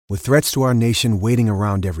With threats to our nation waiting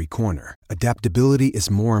around every corner, adaptability is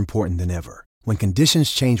more important than ever. When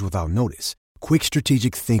conditions change without notice, quick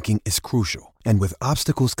strategic thinking is crucial. And with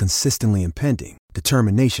obstacles consistently impending,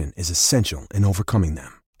 determination is essential in overcoming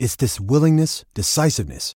them. It's this willingness,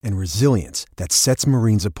 decisiveness, and resilience that sets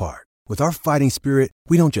Marines apart. With our fighting spirit,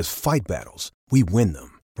 we don't just fight battles, we win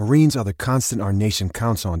them. Marines are the constant our nation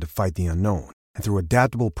counts on to fight the unknown. And through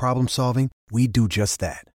adaptable problem solving, we do just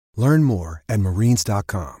that. Learn more at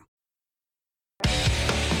marines.com.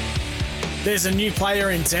 There's a new player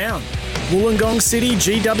in town. Wollongong City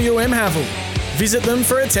GWM Haval. Visit them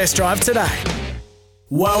for a test drive today.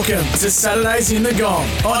 Welcome to Saturdays in the Gong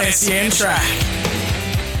on SEN Track.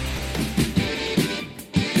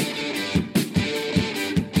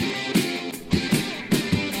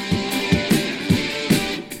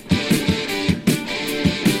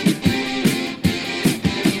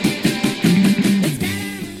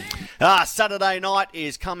 Saturday night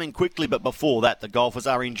is coming quickly, but before that, the golfers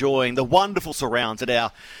are enjoying the wonderful surrounds at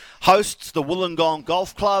our hosts, the Wollongong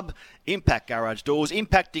Golf Club, Impact Garage Doors,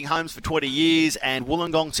 impacting homes for 20 years, and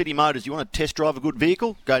Wollongong City Motors. You want to test drive a good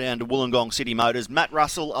vehicle? Go down to Wollongong City Motors. Matt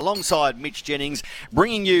Russell alongside Mitch Jennings,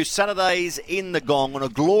 bringing you Saturdays in the Gong on a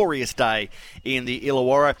glorious day in the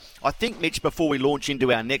Illawarra. I think, Mitch, before we launch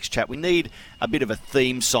into our next chat, we need a bit of a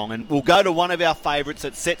theme song, and we'll go to one of our favourites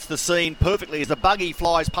that sets the scene perfectly as the buggy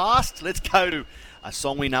flies past. Let's go to a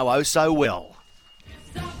song we know oh so well.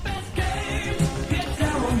 It's the best game. It's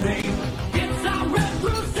our name. It's our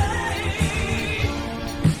represent.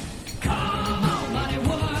 Come on, buddy,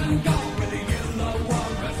 Wollongong with the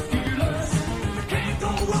Illawarra Steelers. Can't go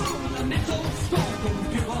wrong with a mental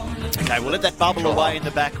stroke. Okay, we'll let that bubble away in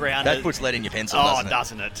the background. That puts lead in your pencil,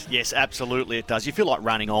 doesn't it? Yes, absolutely it does. You feel like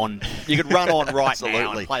running on. You could run on right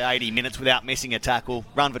now and play 80 minutes without missing a tackle,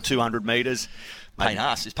 run for 200 metres. Payne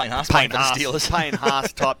Haas playing for the Steelers. Payne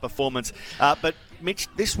Haas type performance. But, Mitch,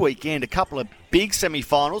 this weekend, a couple of big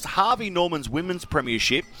semi-finals. Harvey Norman's Women's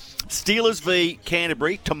Premiership. Steelers v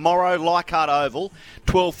Canterbury, tomorrow, Leichhardt Oval,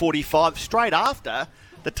 12:45. Straight after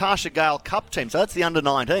the Tasha Gale Cup team. So that's the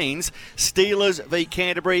under-19s. Steelers v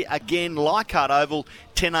Canterbury, again, Leichhardt Oval,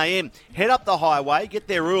 10 a.m. Head up the highway, get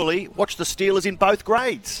there early, watch the Steelers in both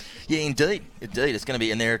grades. Yeah, indeed. It's going to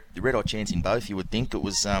be, and they're a red-hot chance in both, you would think. It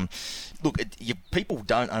was, people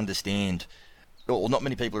don't understand, or not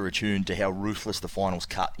many people are attuned to how ruthless the finals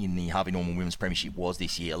cut in the Harvey Norman Women's Premiership was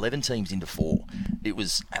this year. 11 teams into 4. It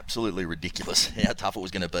was absolutely ridiculous how tough it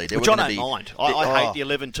was going to be. Which I don't mind. I hate the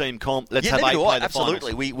 11 comp. Let's have 8 play the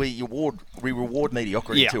absolutely. finals. We reward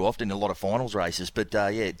mediocrity too often in a lot of finals races. But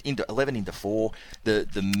into 11 into 4,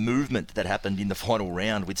 the movement that happened in the final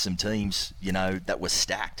round with some teams, that were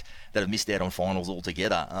stacked, that have missed out on finals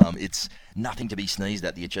altogether. It's nothing to be sneezed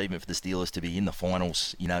at, the achievement for the Steelers to be in the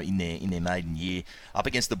finals, in their maiden year, up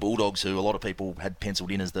against the Bulldogs, who a lot of people had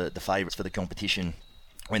penciled in as the favourites for the competition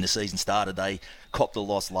when the season started. They copped a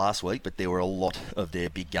loss last week, but there were a lot of their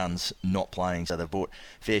big guns not playing, so they've brought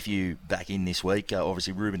a fair few back in this week.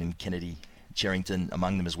 Obviously, Ruben and Kennedy Cherrington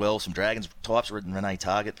among them as well. Some Dragons types, Renee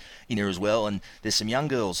Target in here as well, and there's some young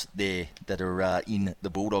girls there that are in the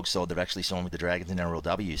Bulldogs side that have actually signed with the Dragons in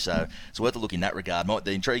NRLW. So it's worth a look in that regard.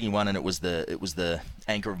 The intriguing one, and it was the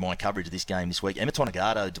anchor of my coverage of this game this week. Emma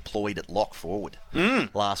Tonegado deployed at lock forward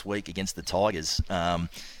last week against the Tigers.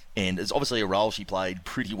 And it's obviously a role she played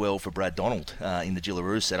pretty well for Brad Donald in the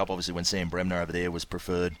Gillaroos setup. Obviously, when Sam Bremner over there was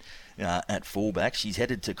preferred at fullback. She's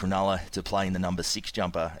headed to Cronulla to play in the number 6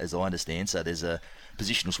 jumper, as I understand. So there's a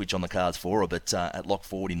positional switch on the cards for her. But at lock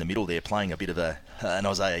forward in the middle there, playing a bit of an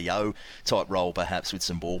Isaiah Yeo type role, perhaps, with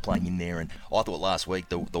some ball playing in there. And I thought last week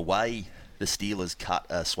the way the Steelers cut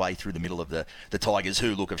a sway through the middle of the Tigers,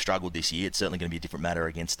 who, look, have struggled this year. It's certainly going to be a different matter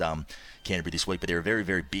against Canterbury this week, but they're a very,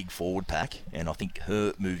 very big forward pack, and I think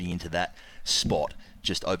her moving into that spot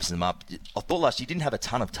just opens them up. I thought last year didn't have a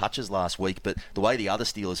ton of touches last week, but the way the other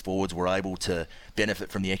Steelers forwards were able to benefit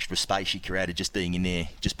from the extra space she created just being in there,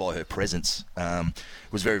 just by her presence,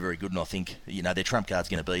 was very, very good. And I think, their trump card's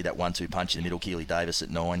going to be that 1-2 punch in the middle. Keely Davis at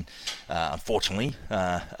 9, unfortunately,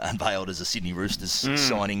 unveiled as a Sydney Roosters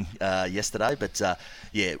signing yesterday. But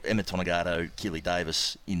Emma Tonegado, Keely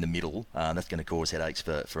Davis in the middle, that's going to cause headaches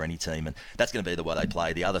for any team, and that's going to be the way they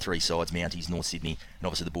play. The other 3 sides, Mounties, North Sydney, and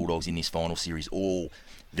obviously the Bulldogs in this final series, all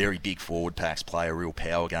very big forward packs, play a real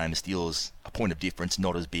power game. The Steelers, a point of difference,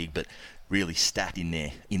 not as big, but really stacked in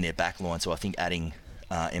their back line. So I think adding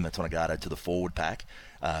Emma Tonegado to the forward pack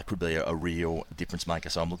could be a real difference maker.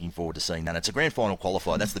 So I'm looking forward to seeing that. It's a grand final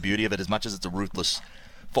qualifier. That's the beauty of it. As much as it's a ruthless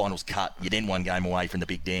finals cut, you're then one game away from the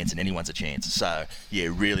big dance, and anyone's a chance. So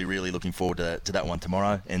really, really looking forward to that one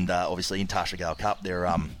tomorrow. And obviously in Tasha Gale Cup, they're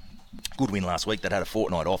good win last week. They'd had a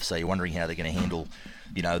fortnight off, so you're wondering how they're going to handle,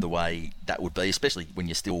 the way that would be, especially when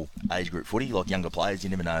you're still age group footy, like younger players. You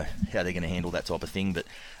never know how they're going to handle that type of thing. But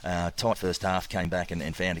tight first half, came back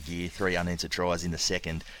and found a gear, 3 unanswered tries in the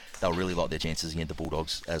second. They'll really like their chances against the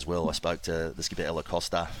Bulldogs as well. I spoke to the skipper, Ella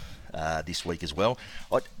Costa, this week as well.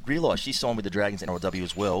 I realised she's signed with the Dragons NRLW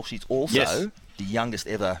as well. She's also the youngest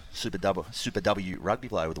ever Super W rugby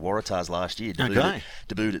player with the Waratahs last year.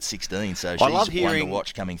 Debuted at 16, so she's I love one hearing to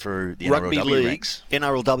watch coming through the rugby NRLW leagues, ranks.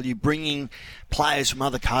 NRLW bringing players from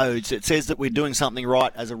other codes. It says that we're doing something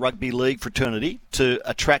right as a rugby league fraternity to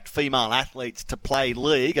attract female athletes to play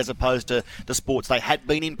league as opposed to the sports they had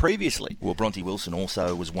been in previously. Well, Bronte Wilson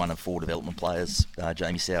also was one of 4 development players.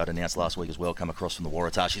 Jamie Soward announced last week as well, come across from the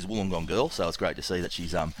Waratahs. She's a Wollongong girl, so it's great to see that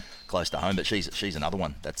she's close to home. But she's another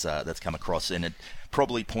one that's come across, and it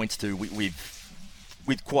probably points to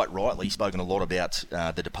we've quite rightly spoken a lot about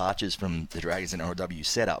the departures from the Dragons and NRLW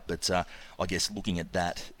setup, but I guess looking at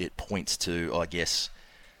that, it points to, I guess,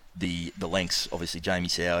 the lengths. Obviously, Jamie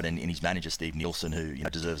Soward and his manager Steve Nielsen, who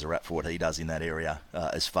deserves a rap for what he does in that area,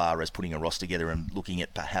 as far as putting a roster together and looking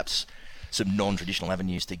at perhaps some non-traditional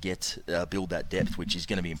avenues to build that depth, which is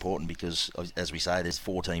going to be important because, as we say, there's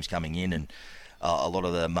 4 teams coming in, and a lot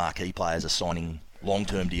of the marquee players are signing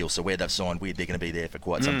long-term deals, so where they've signed, they're going to be there for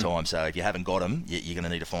quite some time. So if you haven't got them, you're going to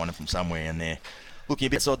need to find them from somewhere, and they're looking a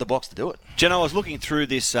bit outside the box to do it. Jenno, I was looking through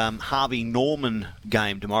this Harvey Norman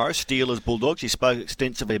game tomorrow, Steelers-Bulldogs. You spoke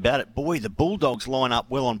extensively about it. Boy, the Bulldogs line up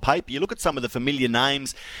well on paper. You look at some of the familiar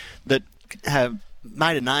names that have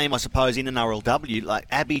made a name, I suppose, in NRLW, like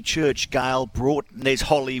Abby Church-Gale, Broughton, there's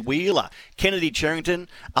Holly Wheeler. Kennedy Cherrington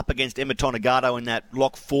up against Emma Tonegato in that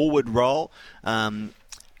lock-forward role.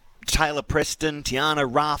 Taylor Preston, Tiana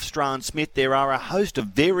Raff, Strachan-Smith. There are a host of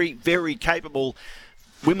very, very capable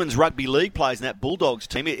women's rugby league players in that Bulldogs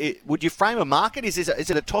team. Would you frame a market? Is it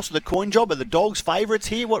a toss of the coin job? Are the Dogs favourites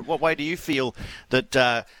here? What way do you feel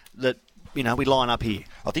that we line up here?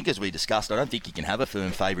 I think, as we discussed, I don't think you can have a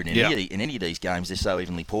firm favourite in any of these games. They're so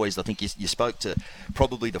evenly poised. I think you spoke to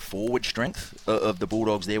probably the forward strength of the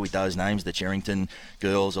Bulldogs there with those names, the Cherrington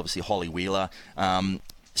girls, obviously Holly Wheeler.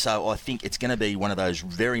 So I think it's going to be one of those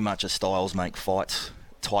very much a styles make fights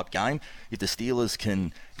type game. If the Steelers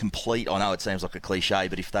can complete, I know it seems like a cliche,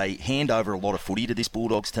 but if they hand over a lot of footy to this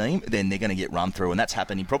Bulldogs team, then they're going to get run through, and that's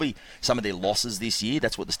happened in probably some of their losses this year.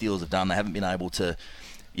 That's what the Steelers have done. They haven't been able to,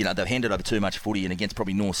 they've handed over too much footy, and against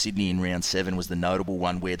probably North Sydney in round 7 was the notable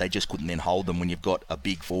one where they just couldn't then hold them. When you've got a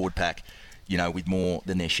big forward pack, with more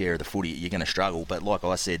than their share of the footy, you're going to struggle. But like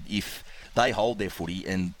I said, if they hold their footy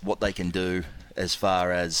and what they can do as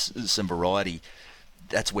far as some variety,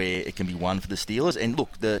 that's where it can be won for the Steelers. And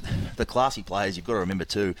look, the classy players, you've got to remember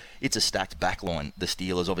too, it's a stacked back line, the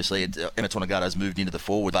Steelers. Obviously, Emma Tonegato's moved into the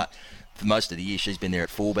forward, but for most of the year she's been there at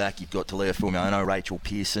fullback. You've got Talia Fulmiono, Rachel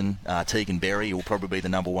Pearson, Tegan Berry, who will probably be the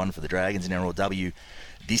number 1 for the Dragons in NRLW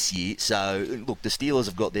this year. So, look, the Steelers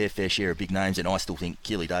have got their fair share of big names, and I still think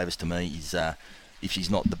Keely Davis, to me, is... if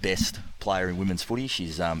she's not the best player in women's footy,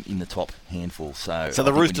 she's in the top handful. So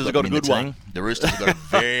the Roosters have got a good one. The Roosters have got a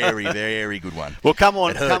very, very good one. Well, come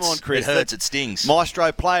on, Chris. It hurts, it stings.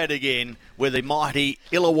 Maestro, play it again with the mighty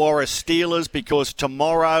Illawarra Steelers, because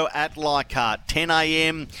tomorrow at Leichhardt, 10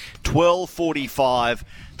 a.m, 12:45,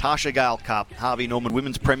 Tasha Gale Cup, Harvey Norman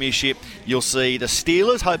Women's Premiership. You'll see the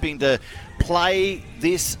Steelers hoping to play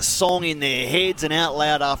this song in their heads and out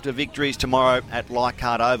loud after victories tomorrow at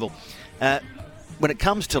Leichhardt Oval. When it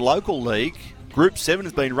comes to local league, Group 7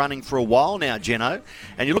 has been running for a while now, Geno.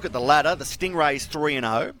 And you look at the ladder, the Stingrays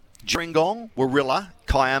 3-0, Gerringong, Warilla,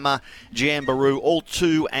 Kiama, Jamboree, all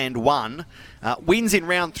 2-1. Wins in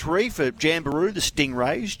round 3 for Jamboree, the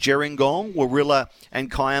Stingrays, Gerringong, Warilla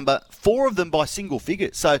and Kiama, 4 of them by single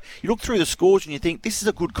figures. So you look through the scores and you think this is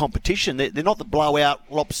a good competition. They're not the blowout,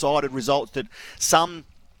 lopsided results that some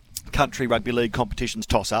country rugby league competitions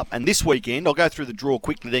toss up. And this weekend, I'll go through the draw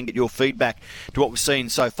quickly, then get your feedback to what we've seen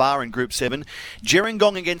so far in Group 7.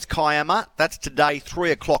 Gerringong against Kiama. That's today,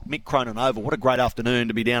 3 o'clock, Mick Cronin Oval. What a great afternoon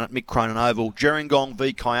to be down at Mick Cronin Oval. Gerringong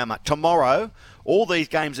v Kiama. Tomorrow, all these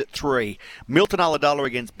games at 3. Milton Ulladulla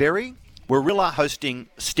against Berry. Warilla hosting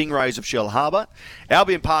Stingrays of Shell Harbour.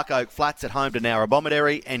 Albion Park Oak Flats at home to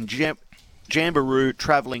Narrabomideri. And Jamboree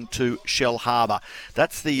travelling to Shell Harbour.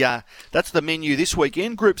 That's the menu this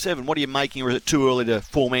weekend. Group 7, what are you making, or is it too early to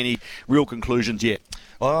form any real conclusions yet?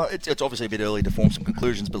 Well, it's obviously a bit early to form some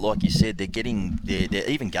conclusions, but like you said, they're getting they're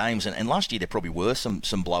even games, and last year there probably were some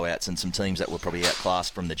blowouts and some teams that were probably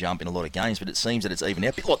outclassed from the jump in a lot of games, but it seems that it's even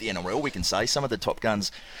out. A bit like the NRL, we can say. Some of the top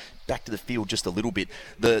guns back to the field just a little bit.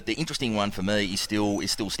 The interesting one for me is still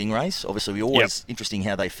Stingrays. Obviously, we always interesting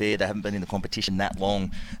how they fare. They haven't been in the competition that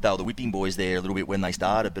long. They were the whipping boys there a little bit when they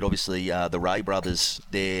started, but obviously the Ray brothers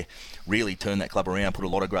there really turned that club around, put a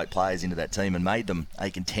lot of great players into that team and made them a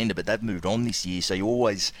contender, but they've moved on this year, so you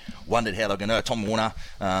always wondered how they're going to. Tom Warner,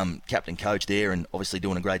 captain coach there, and obviously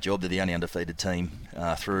doing a great job. They're the only undefeated team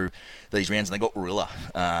through these rounds, and they got Warilla,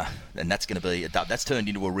 and that's going to be that's turned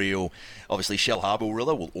into a real. Obviously, Shell Harbour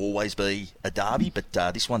Warilla will always be a derby,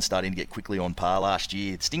 but this one's starting to get quickly on par. Last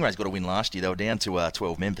year, Stingrays got a win last year. They were down to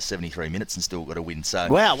 12 men for 73 minutes and still got a win. So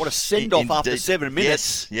wow, what a send-off after 7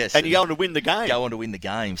 minutes! Yes, and you go on to win the game. Go on to win the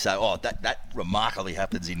game. So that remarkably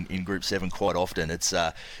happens in Group 7 quite often. It's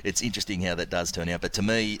interesting how that does turn out. But to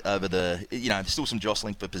me, over the still some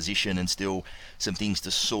jostling for position and still some things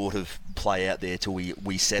to sort of play out there till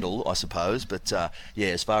we settle, I suppose. But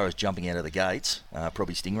as far as jumping out of the gates,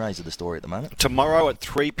 probably Stingrays are the story at the moment. Tomorrow at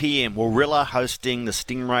 3 p.m, Warilla hosting the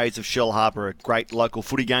Stingrays of Shell Harbour, a great local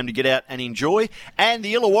footy game to get out and enjoy. And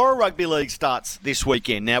the Illawarra Rugby League starts this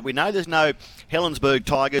weekend. Now, we know there's no Helensburgh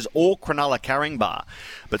Tigers or Cronulla Caringbah,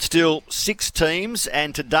 but still 6 teams,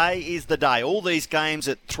 and today is the day. All these games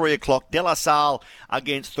at 3 o'clock. De La Salle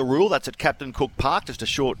against the Rule. That's at Captain Cook Park, just a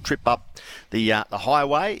short trip up the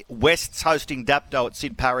highway. West's hosting Dapto at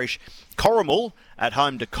Sid Parish. Corrimal at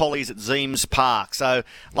home to Collies at Zeems Park. So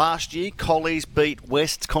last year, Collies beat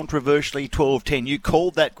West controversially 12-10. You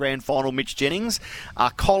called that grand final, Mitch Jennings.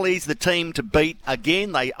 Are Collies the team to beat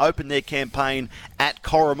again? They open their campaign at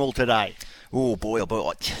Corrimal today. Oh boy,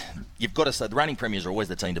 you've got to say the reigning premiers are always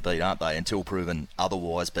the team to beat, aren't they? Until proven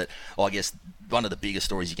otherwise. But I guess one of the biggest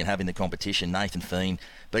stories you can have in the competition, Nathan Feen,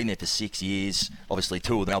 been there for 6 years. Obviously,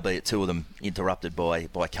 2 of them, albeit 2 of them interrupted by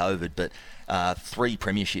COVID, but 3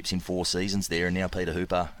 premierships in 4 seasons there, and now Peter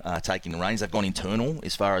Hooper taking the reins. They've gone internal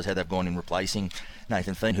as far as how they've gone in replacing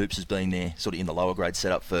Nathan Feen. Hoops has been there sort of in the lower grade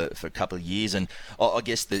setup for a couple of years, and I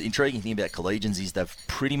guess the intriguing thing about Collegians is they've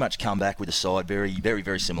pretty much come back with a side very, very,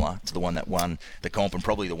 very similar to the one that won the comp and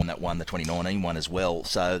probably the one that won the 2019 one as well.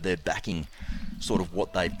 So they're backing sort of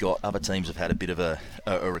what they've got. Other teams have had a bit of a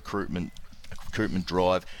recruitment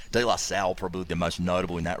drive. De La Salle probably the most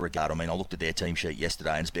notable in that regard. I mean, I looked at their team sheet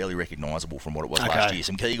yesterday and it's barely recognisable from what it was last year.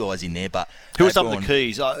 Some key guys in there, but who are some of the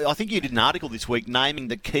keys? I think you did an article this week naming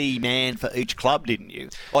the key man for each club, didn't you?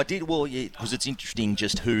 I did. Well, yeah, because it's interesting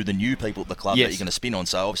just who the new people at the club that you're going to spin on.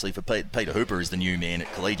 So obviously for Peter Hooper is the new man at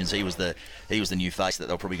Collegians. He was the new face that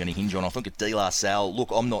they're probably going to hinge on. I think at De La Salle, look,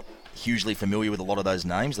 I'm not hugely familiar with a lot of those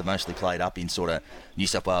names. They've mostly played up in sort of New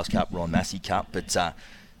South Wales Cup, Ron Massey Cup, but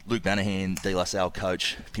Luke Manahan, De La Salle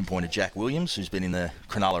coach, pinpointed Jack Williams, who's been in the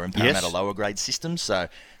Cronulla and Parramatta lower grade system, so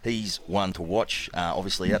he's one to watch.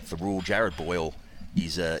 Obviously, at the Rule, Jared Boyle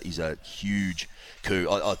is a huge coup.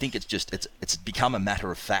 I think it's become a matter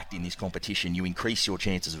of fact in this competition. You increase your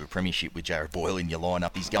chances of a premiership with Jared Boyle in your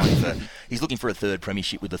lineup. He's looking for a third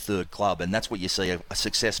premiership with a third club, and that's what you see. A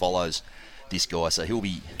success follows this guy, so he'll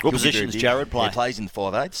be. What position does Jared play? He plays in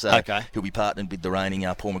 5'8", so he'll be partnered with the reigning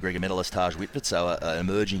Paul McGregor medalist Taj Whitford, so an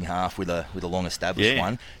emerging half with a long established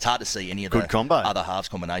one. It's hard to see any of the other halves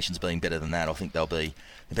combinations being better than that. I think they'll be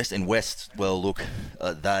the best. In West, well, look,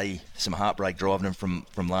 some heartbreak driving them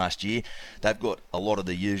from last year. They've got a lot of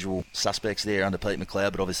the usual suspects there under Pete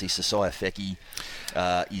McLeod, but obviously Sasai Feki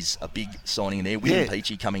is a big signing in there. William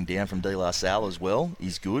Peachy coming down from De La Salle as well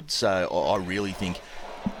is good, so I really think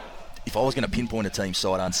if I was going to pinpoint a team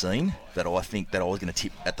sight unseen that I think that I was going to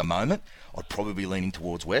tip at the moment, I'd probably be leaning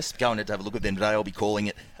towards West. Going to have a look at them today, I'll be calling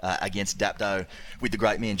it against Dapto with the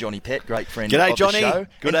great man Johnny Pett, great friend G'day, of Johnny. the show.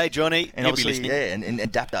 Good day, Johnny. And obviously, and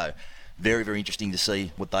Dapto. Very, very interesting to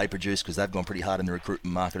see what they produce because they've gone pretty hard in the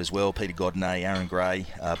recruitment market as well. Peter Godinay, Aaron Gray,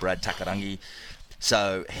 Brad Takarangi.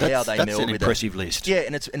 So how that's meld an with impressive list. Yeah,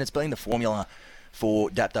 and it's been the formula for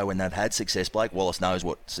Dapto when they've had success. Blake Wallace knows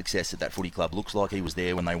what success at that footy club looks like. He was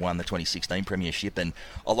there when they won the 2016 premiership, and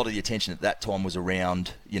a lot of the attention at that time was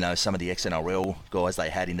around, some of the ex-NRL guys they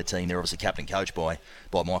had in the team. They're obviously captain coached by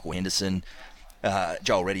Michael Henderson,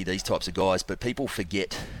 Joel Reddy, these types of guys, but people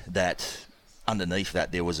forget that underneath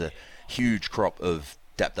that there was a huge crop of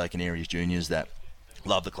Dapto Canarias juniors that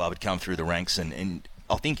loved the club, had come through the ranks, and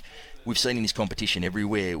I think we've seen in this competition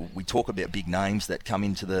everywhere, we talk about big names that come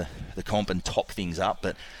into the comp and top things up,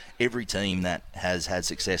 but every team that has had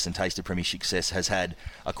success and tasted premiership success has had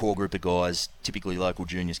a core group of guys, typically local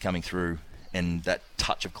juniors, coming through, and that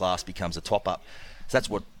touch of class becomes a top-up that's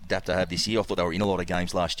what Dapto have this year. I thought they were in a lot of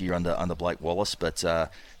games last year under Blake Wallace, but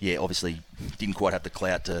obviously didn't quite have the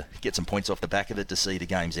clout to get some points off the back of it to see the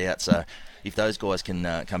games out. So if those guys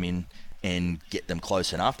can come in and get them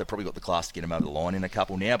close enough, they've probably got the class to get them over the line in a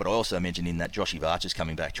couple now. But I also mentioned in that Joshy Varcher's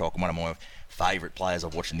coming back, Chalk, one of my favourite players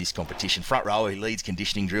I've watched in this competition. Front rower, he leads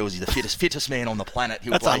conditioning drills. He's the fittest man on the planet.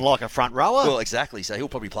 That's unlike a front rower. Well, exactly. So he'll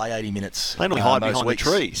probably play 80 minutes. They normally hide behind the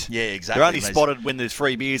trees. Yeah, exactly. They're only spotted when there's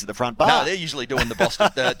free beers at the front bar. No, they're usually doing the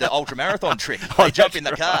Boston, the ultra marathon trick. They jump in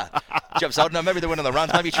the car. So I don't know, maybe they went on the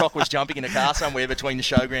runs. Maybe Chalk was jumping in a car somewhere between the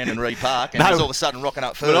showground and Reed Park, and he was all of a sudden rocking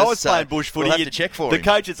up first. When I was playing bush footy, we'll have to check for the him.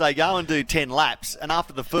 coaches, they go and do 10 laps, and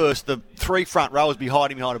after the first, the 3 front rowers be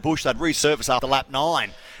hiding behind a bush. They'd resurface after lap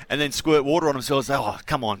 9 and then squirt water on themselves. Oh,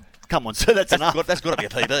 come on, so that's enough. That's got to be a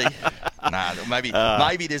PB.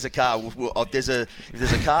 Maybe there's a car. If there's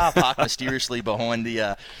a car parked mysteriously behind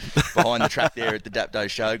the track there at the Dapto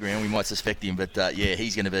Showground, we might suspect him. But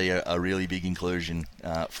he's going to be a really big inclusion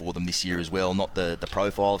for them this year as well. Not the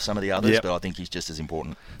profile of some of the others, but I think he's just as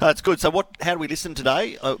important. That's good. So how do we listen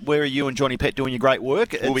today? Where are you and Johnny Pett doing your great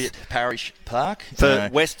work? We'll be at Parish Park for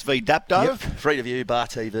West v Dapto. Yep. Free to view, Bar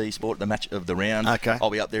TV, Sport, the match of the round. Okay. I'll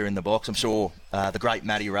be up there in the box. I'm sure the great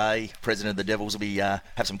Matty Ray, president of the Devils, will be have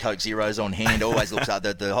some Coke Zeros on hand. Always looks at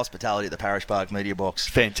the hospitality at the Parish Park Media Box.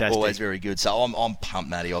 Fantastic. Always very good. So I'm pumped,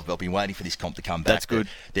 Matty. I've been waiting for this comp to come back. That's good.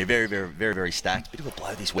 They're very, very, very, very stacked. Bit of a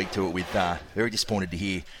blow this week to it with very disappointed to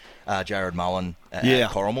hear Jared Mullen at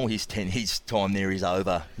Corrimal. His time there is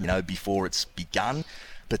over, before it's begun.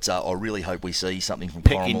 But I really hope we see something from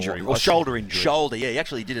Pec Corrimal. injury or shoulder injury. Shoulder, yeah. He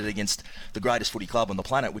actually did it against the greatest footy club on the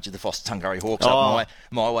planet, which is the Foster Tungurry Hawks up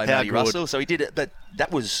my way, Matty good. Russell. So he did it, but that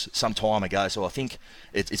was some time ago. So I think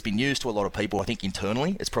it's been used to a lot of people. I think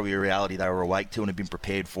internally it's probably a reality they were awake to and have been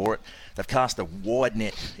prepared for it. They've cast a wide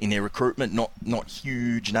net in their recruitment, not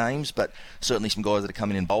huge names, but certainly some guys that have come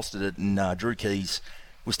in and bolstered it. And Drew Keys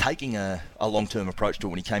was taking a long-term approach to it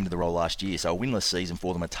when he came to the role last year. So a winless season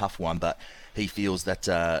for them, a tough one, but he feels that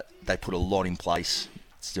they put a lot in place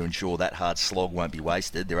to ensure that hard slog won't be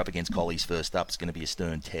wasted. They're up against Collies first up. It's going to be a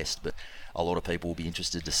stern test, but a lot of people will be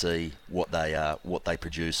interested to see what they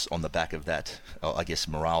produce on the back of that, I guess,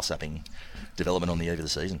 morale-sapping development on the eve of the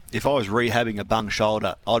season. If I was rehabbing a bung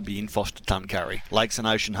shoulder, I'd be in Foster Tungurry, Lakes and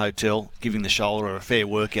Ocean Hotel, giving the shoulder a fair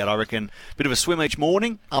workout. I reckon bit of a swim each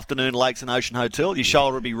morning, afternoon Lakes and Ocean Hotel. Your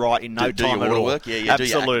shoulder will be right in no time at all. Work? Yeah,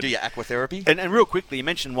 absolutely. Do your aquatherapy. And real quickly, you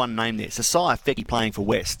mentioned one name there, Sasai Feki playing for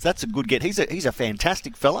West. That's a good get. He's a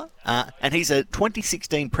fantastic fella, and he's a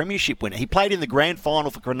 2016 Premiership winner. He played in the grand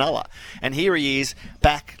final for Cronulla, and here he is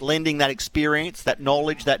back lending that experience, that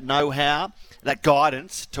knowledge, that know-how, that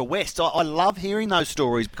guidance to West. I love hearing those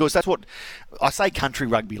stories because that's what I say, country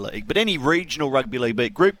rugby league, but any regional rugby league, be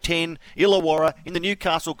it Group 10, Illawarra, in the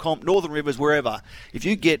Newcastle comp, Northern Rivers, wherever, if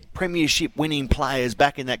you get premiership winning players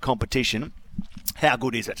back in that competition, how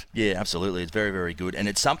good is it? Yeah, absolutely. It's very, very good. And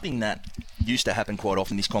it's something that used to happen quite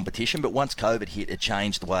often in this competition, but once COVID hit, it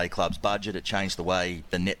changed the way clubs budget, it changed the way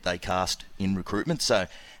the net they cast in recruitment. So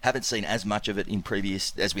haven't seen as much of it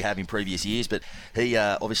as we have in previous years, but he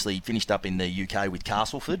obviously finished up in the UK with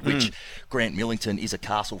Castleford, which Grant Millington is a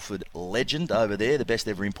Castleford legend over there, the best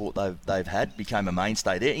ever import they've had, became a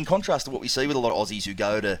mainstay there. In contrast to what we see with a lot of Aussies who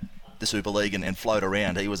go to the Super League and float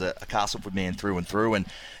around. He was a Castleford man through and through, and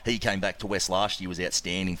he came back to West last year, was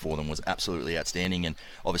outstanding for them, was absolutely outstanding, and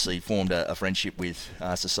obviously formed a friendship with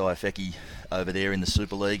Sasai Feki over there in the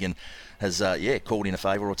Super League, and has called in a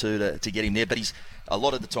favour or two to get him there. But a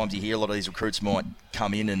lot of the times you hear a lot of these recruits might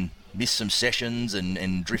come in and miss some sessions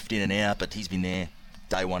and drift in and out, but he's been there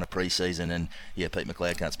day one of pre-season, and Pete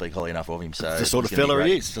McLeod can't speak highly enough of him. So the sort of fella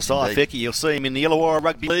he is. Sasai Feki, you'll see him in the Illawarra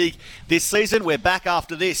Rugby League this season. We're back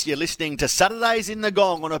after this. You're listening to Saturdays in the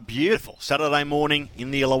Gong on a beautiful Saturday morning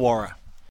in the Illawarra.